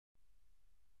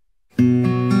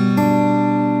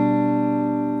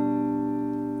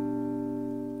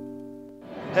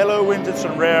Vintage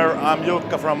and Rare. I'm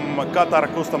Jukka from Katar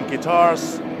Kustom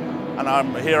Kuitars, and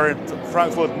I'm here at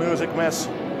Frankfurt Music Mess.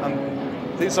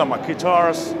 And these are my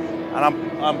guitars, and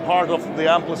I'm part of the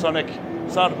Amplisonic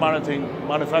sound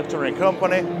manufacturing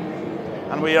company,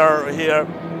 and we are here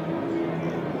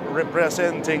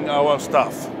representing our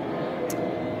stuff.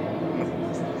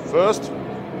 First,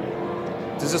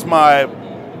 this is my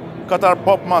Katar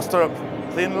Popmaster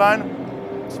thin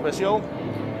line special.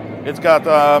 It's got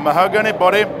a mahogany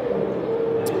body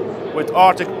with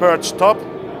Arctic birch top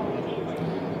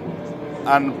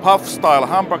and puff style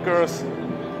humbuckers,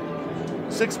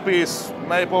 6-piece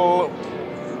maple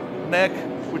neck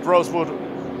with rosewood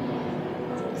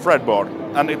fretboard,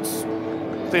 and it's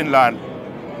thin line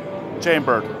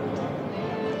chambered.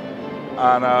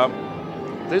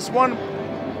 And this one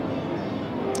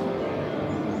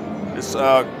is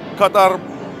a Katar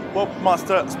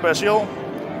Popmaster special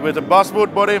with a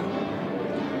basswood body,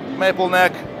 maple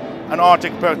neck and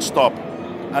Arctic birch top.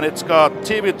 And it's got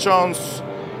TV Jones,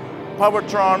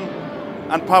 Powertron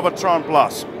and Powertron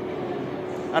Plus,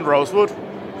 and rosewood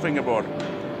fingerboard,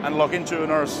 and lock-in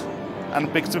tuners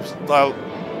and big tip style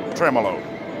tremolo.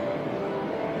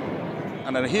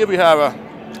 And then here we have a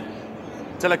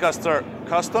Telecaster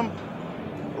Custom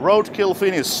roadkill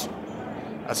finish.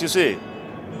 As you see,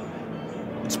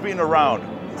 it's been around.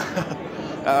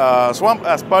 Swamp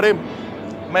ash body,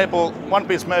 maple,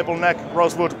 1-piece maple neck,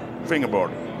 rosewood fingerboard,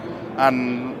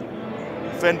 and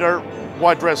Fender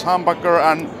white dress humbucker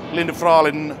and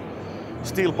Lindefralin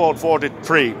steel bolt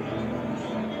 43.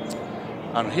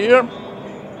 And here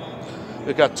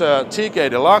we got TK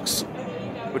Deluxe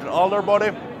with an alder body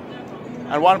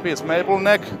and 1-piece maple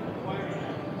neck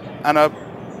and a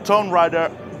Tone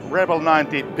Rider Rebel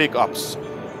 90 pickups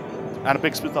and a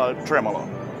big style tremolo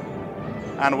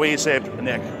and V-shaped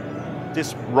neck.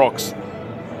 This rocks.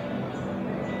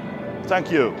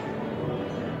 Thank you.